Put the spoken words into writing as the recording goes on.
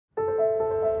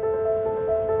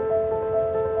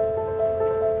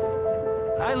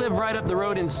I live right up the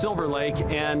road in Silver Lake,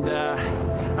 and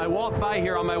I walk by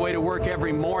here on my way to work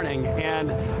every morning,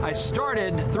 and I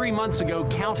started 3 months ago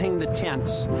counting the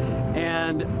tents,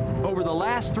 and over the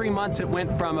last 3 months it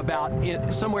went from about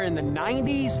somewhere in the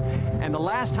 90s, and the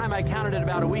last time I counted it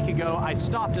about a week ago, I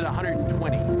stopped at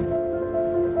 120.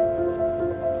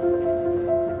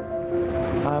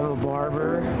 I'm a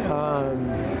barber,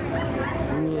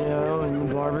 you know, and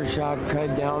the barber shop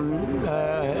shut down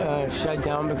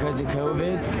because of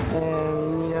COVID,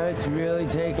 and, you know, it's really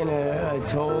taken a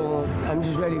toll. I'm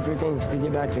just ready for things to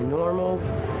get back to normal.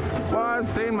 Well, I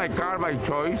stay in my car by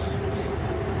choice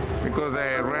because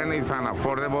the rent is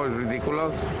unaffordable, it's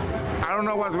ridiculous. I don't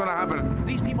know what's going to happen.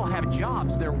 These people have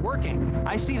jobs, they're working.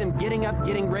 I see them getting up,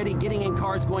 getting ready, getting in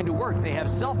cars, going to work. They have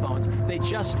cell phones. They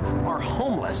just are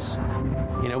homeless.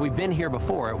 You know, we've been here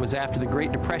before. It was after the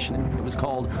Great Depression. It was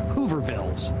called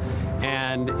Hoovervilles.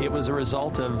 And it was a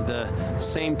result of the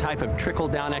same type of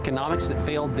trickle-down economics that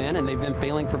failed then, and they've been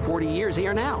failing for 40 years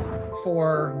here now.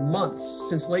 For months,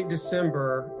 since late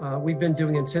December, we've been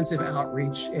doing intensive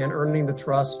outreach and earning the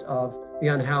trust of the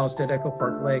unhoused at Echo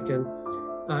Park Lake. And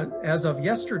as of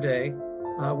yesterday,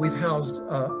 we've housed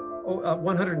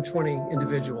 120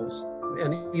 individuals,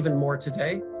 and even more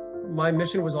today. My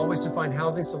mission was always to find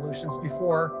housing solutions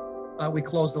before we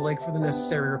close the lake for the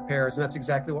necessary repairs, and that's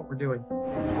exactly what we're doing.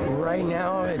 Right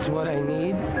now, it's what I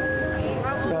need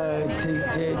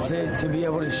to be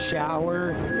able to shower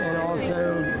and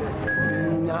also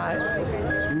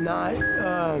not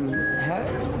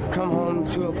come home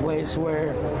to a place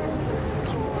where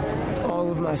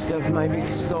all of my stuff might be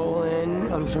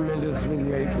stolen. I'm tremendously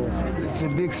grateful. It's a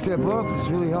big step up. It's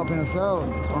really helping us out.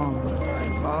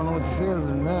 I don't know what to say other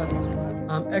than that.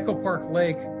 Echo Park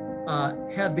Lake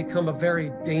had become a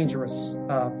very dangerous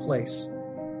place.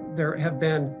 There have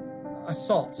been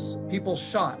assaults, people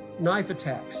shot, knife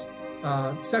attacks,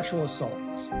 sexual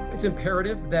assaults. It's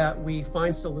imperative that we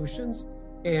find solutions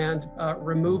and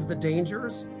remove the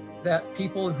dangers that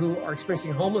people who are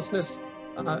experiencing homelessness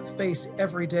face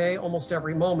every day, almost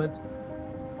every moment.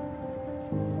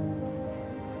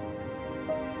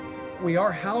 We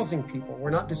are housing people. We're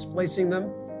not displacing them.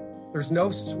 There's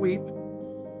no sweep.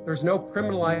 There's no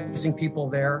criminalizing people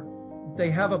there.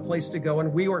 They have a place to go,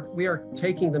 and we are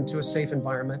taking them to a safe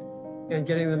environment and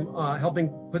getting them, helping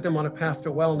put them on a path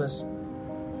to wellness.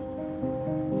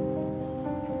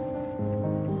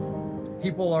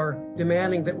 People are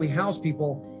demanding that we house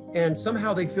people, and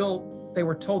somehow they feel they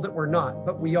were told that we're not,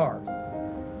 but we are.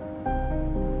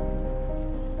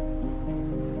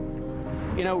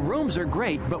 You know, rooms are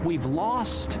great, but we've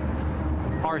lost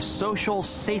our social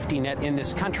safety net in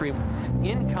this country.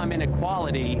 Income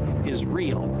inequality is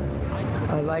real.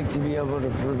 I like to be able to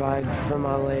provide for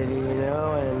my lady, you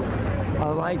know, and I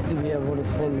like to be able to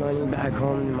send money back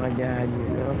home to my dad, you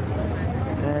know,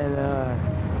 and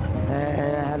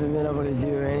I haven't been able to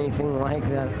do anything like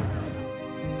that